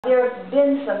There have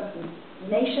been some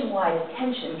nationwide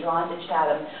attention drawn to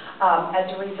Chatham as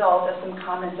a result of some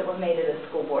comments that were made at a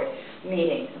school board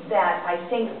meeting that I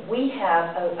think we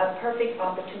have a perfect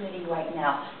opportunity right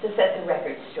now to set the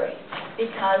record straight,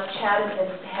 because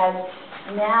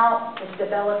Chatham now is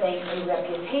developing a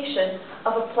reputation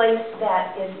of a place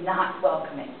that is not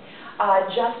welcoming.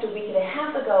 Just a week and a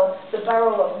half ago, the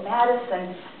borough of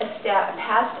Madison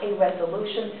passed a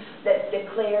resolution that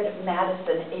declared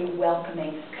Madison a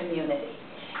welcoming community.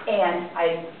 And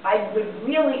I would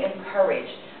really encourage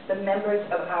the members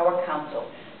of our council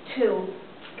to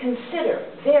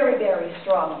consider very, very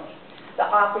strongly the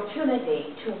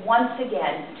opportunity to once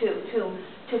again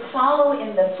to follow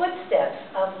in the footsteps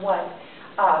of what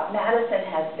Madison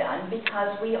has done,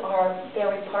 because we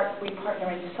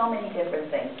partner in so many different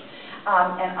things.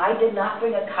 And I did not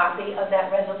bring a copy of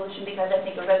that resolution because I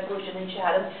think a resolution in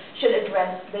Chatham should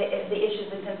address the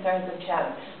issues and concerns of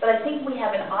Chatham. But I think we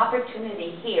have an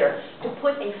opportunity here to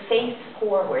put a face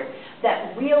forward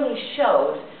that really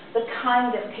shows the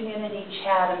kind of community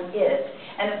Chatham is.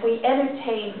 And if we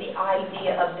entertain the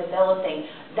idea of developing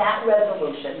that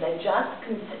resolution that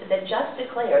just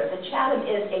declares that Chatham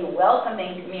is a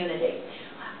welcoming community,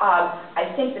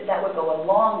 I think that would go a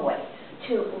long way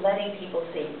to letting people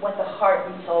see what the heart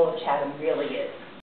and soul of Chatham really is.